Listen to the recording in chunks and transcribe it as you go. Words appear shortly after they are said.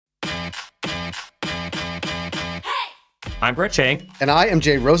I'm Brett Chang. And I am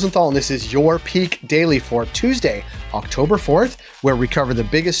Jay Rosenthal, and this is your Peak Daily for Tuesday, October 4th, where we cover the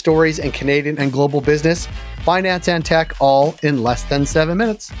biggest stories in Canadian and global business, finance, and tech, all in less than 7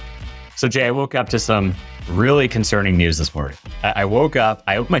 minutes. So, Jay, I woke up to some really concerning news this morning. I woke up,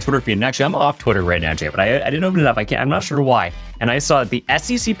 I opened my Twitter feed, and actually I'm off Twitter right now, Jay, but I didn't open it up. I'm not sure why. And I saw the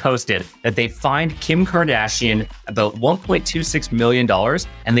SEC posted that they fined Kim Kardashian about $1.26 million,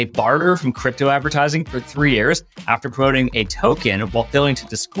 and they barred her from crypto advertising for 3 years after promoting a token while failing to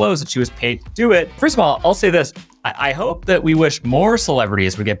disclose that she was paid to do it. First of all, I'll say this. I hope that we wish more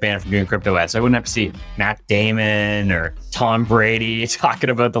celebrities would get banned from doing crypto ads. So I wouldn't have to see Matt Damon or Tom Brady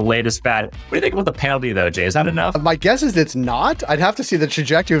talking about the latest fad. What do you think about the penalty, though, Jay? Is that enough? My guess is it's not. I'd have to see the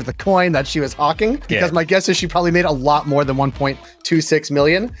trajectory of the coin that she was hawking, because my guess is she probably made a lot more than 1.26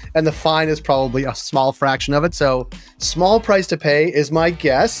 million, and the fine is probably a small fraction of it. So small price to pay is my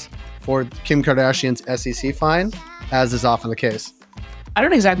guess for Kim Kardashian's SEC fine, as is often the case. I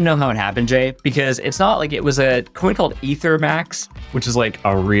don't exactly know how it happened, Jay, because it's not like it was a coin called EtherMax, which is like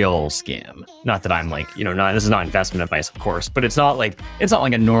a real scam. Not that I'm like, this is not investment advice, of course, but it's not like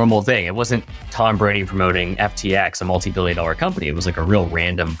a normal thing. It wasn't Tom Brady promoting FTX, a multi-billion-dollar company. It was like a real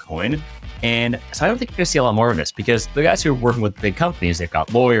random coin. And so I don't think you're gonna see a lot more of this, because the guys who are working with big companies, they've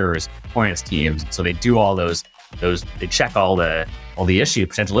got lawyers, finance teams, so they do all those they check all the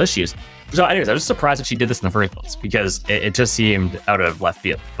potential issues. So anyways, I was just surprised that she did this in the first place, because it just seemed out of left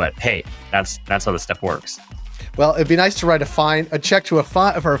field. But hey, that's how this stuff works. Well, it'd be nice to write a check to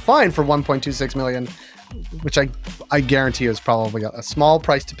for a fine for 1.26 million, which I guarantee is probably a small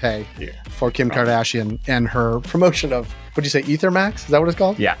price to pay for Kim Kardashian and her promotion of, what'd you say, EtherMax? Is that what it's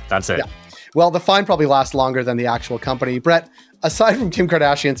called? Yeah, that's it. Yeah. Well, the fine probably lasts longer than the actual company. Brett, aside from Kim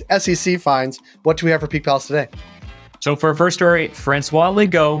Kardashian's SEC fines, what do we have for Peak Pals today? So for our first story, Francois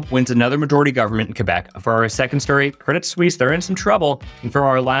Legault wins another majority government in Quebec. For our second story, Credit Suisse, they're in some trouble. And for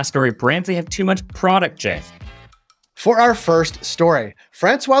our last story, brands, they have too much product, Jay. For our first story,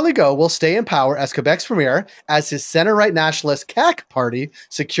 Francois Legault will stay in power as Quebec's premier as his center-right nationalist CAQ party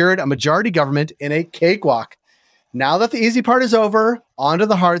secured a majority government in a cakewalk. Now that the easy part is over, on to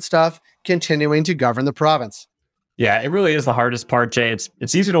the hard stuff, continuing to govern the province. Yeah, it really is the hardest part, Jay.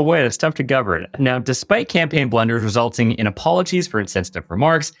 It's easy to win. It's tough to govern. Now, despite campaign blunders resulting in apologies for insensitive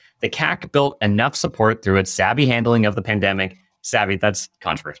remarks, the CAQ built enough support through its savvy handling of the pandemic. Savvy, that's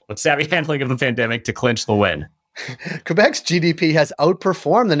controversial. But savvy handling of the pandemic to clinch the win. Quebec's GDP has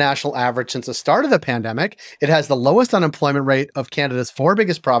outperformed the national average since the start of the pandemic. It has the lowest unemployment rate of Canada's 4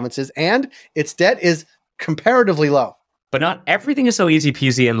 biggest provinces, and its debt is comparatively low. But not everything is so easy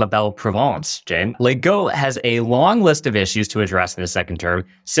peasy in La Belle Provence, Jane. Legault has a long list of issues to address in his second term.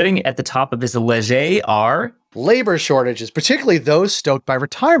 Sitting at the top of his leger are labor shortages, particularly those stoked by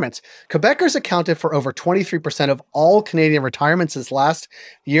retirements. Quebecers accounted for over 23% of all Canadian retirements this last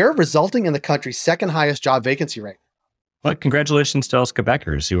year, resulting in the country's second highest job vacancy rate. Well, congratulations to us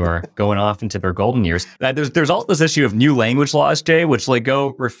Quebecers who are going off into their golden years. There's also this issue of new language laws, Jay, which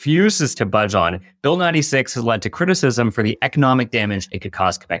Legault refuses to budge on. Bill 96 has led to criticism for the economic damage it could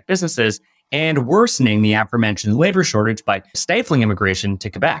cause Quebec businesses and worsening the aforementioned labor shortage by stifling immigration to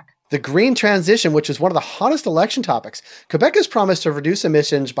Quebec. The green transition, which is one of the hottest election topics. Quebec has promised to reduce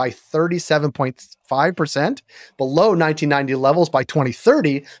emissions by 37.5% below 1990 levels by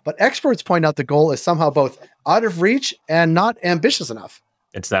 2030, but experts point out the goal is somehow both out of reach and not ambitious enough.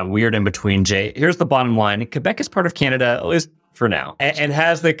 It's that weird in between, Jay. Here's the bottom line. Quebec is part of Canada, at least for now, and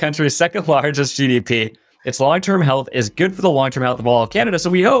has the country's second largest GDP. Its long-term health is good for the long-term health of all of Canada, so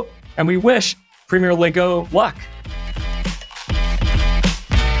we hope and we wish Premier Legault luck.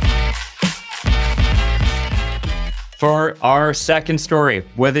 For our second story,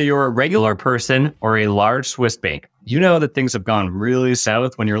 whether you're a regular person or a large Swiss bank, you know that things have gone really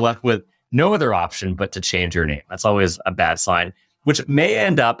south when you're left with no other option but to change your name. That's always a bad sign, which may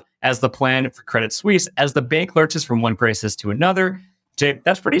end up as the plan for Credit Suisse as the bank lurches from one crisis to another. Jay,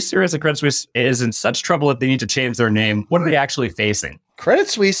 that's pretty serious that Credit Suisse is in such trouble that they need to change their name. What are they actually facing? Credit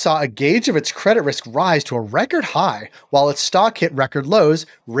Suisse saw a gauge of its credit risk rise to a record high, while its stock hit record lows,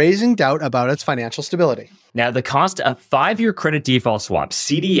 raising doubt about its financial stability. Now, the cost of 5-year credit default swap,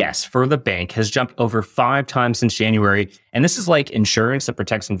 CDS, for the bank has jumped over 5 times since January. And this is like insurance that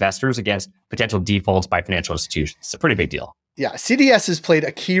protects investors against potential defaults by financial institutions. It's a pretty big deal. Yeah, CDS has played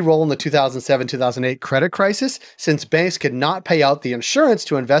a key role in the 2007-2008 credit crisis, since banks could not pay out the insurance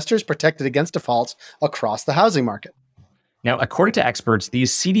to investors protected against defaults across the housing market. Now, according to experts,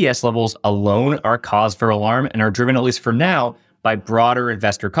 these CDS levels alone are cause for alarm and are driven, at least for now, by broader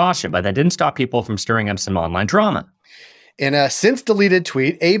investor caution, but that didn't stop people from stirring up some online drama. In a since-deleted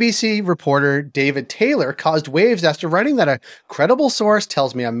tweet, ABC reporter David Taylor caused waves after writing that a credible source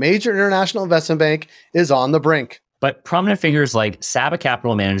tells me a major international investment bank is on the brink. But prominent figures like Saba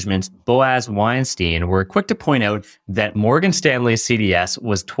Capital Management's Boaz Weinstein were quick to point out that Morgan Stanley's CDS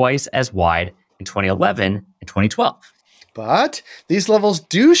was twice as wide in 2011 and 2012. But these levels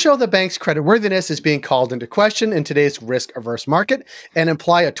do show the bank's creditworthiness is being called into question in today's risk-averse market and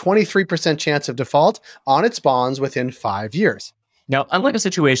imply a 23% chance of default on its bonds within 5 years. Now, unlike a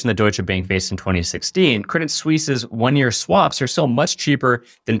situation that Deutsche Bank faced in 2016, Credit Suisse's one-year swaps are still much cheaper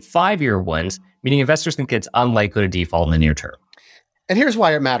than 5-year ones, meaning investors think it's unlikely to default in the near term. And here's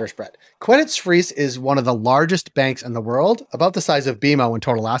why it matters, Brett. Credit Suisse is one of the largest banks in the world, about the size of BMO in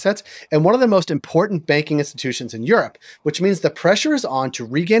total assets, and one of the most important banking institutions in Europe, which means the pressure is on to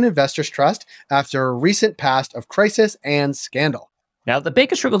regain investors' trust after a recent past of crisis and scandal. Now, the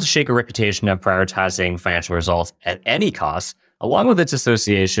bank has struggled to shake a reputation of prioritizing financial results at any cost, along with its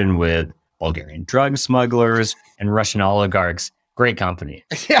association with Bulgarian drug smugglers and Russian oligarchs. Great company.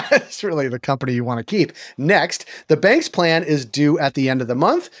 Yeah, it's really the company you want to keep. Next, the bank's plan is due at the end of the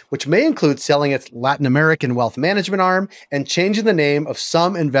month, which may include selling its Latin American wealth management arm and changing the name of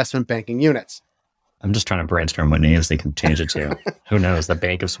some investment banking units. I'm just trying to brainstorm what names they can change it to. Who knows? The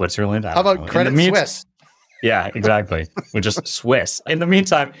Bank of Switzerland? How about Credit Suisse? Yeah, exactly. We're just Swiss. In the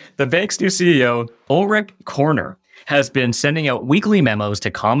meantime, the bank's new CEO, Ulrich Korner, has been sending out weekly memos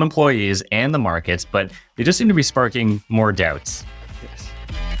to calm employees and the markets, but they just seem to be sparking more doubts. Yes.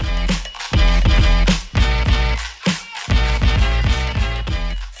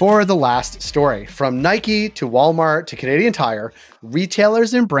 For the last story, from Nike to Walmart to Canadian Tire,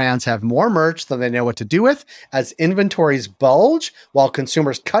 retailers and brands have more merch than they know what to do with as inventories bulge while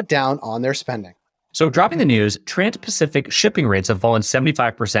consumers cut down on their spending. So dropping the news, Trans-Pacific shipping rates have fallen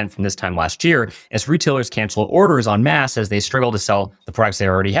 75% from this time last year as retailers cancel orders en masse as they struggle to sell the products they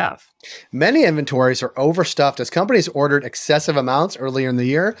already have. Many inventories are overstuffed as companies ordered excessive amounts earlier in the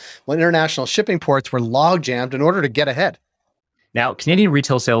year when international shipping ports were log jammed in order to get ahead. Now, Canadian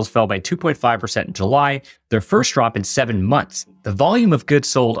retail sales fell by 2.5% in July, their first drop in 7 months. The volume of goods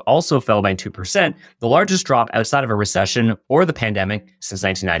sold also fell by 2%, the largest drop outside of a recession or the pandemic since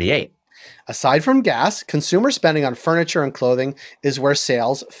 1998. Aside from gas, consumer spending on furniture and clothing is where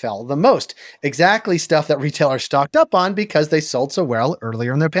sales fell the most. Exactly stuff that retailers stocked up on because they sold so well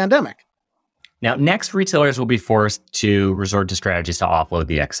earlier in the pandemic. Now, next, retailers will be forced to resort to strategies to offload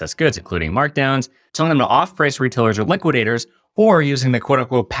the excess goods, including markdowns, telling them to off-price retailers or liquidators, or using the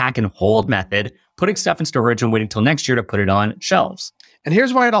quote-unquote pack and hold method, putting stuff in storage and waiting till next year to put it on shelves. And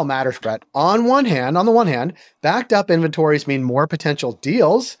here's why it all matters, Brett. On the one hand, backed up inventories mean more potential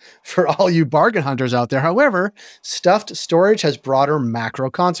deals for all you bargain hunters out there. However, stuffed storage has broader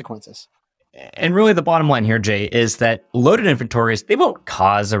macro consequences. And really the bottom line here, Jay, is that loaded inventories, they won't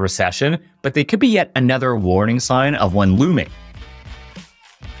cause a recession, but they could be yet another warning sign of one looming.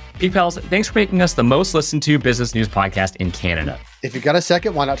 Peak Pals, thanks for making us the most listened to business news podcast in Canada. If you've got a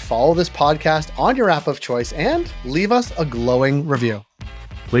second, why not follow this podcast on your app of choice and leave us a glowing review.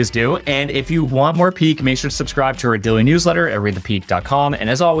 Please do. And if you want more Peak, make sure to subscribe to our daily newsletter at readthepeak.com. And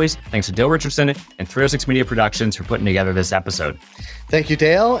as always, thanks to Dale Richardson and 306 Media Productions for putting together this episode. Thank you,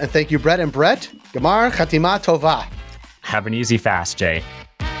 Dale. And thank you, Brett and Brett. Gamar Khatima Tova. Have an easy fast, Jay.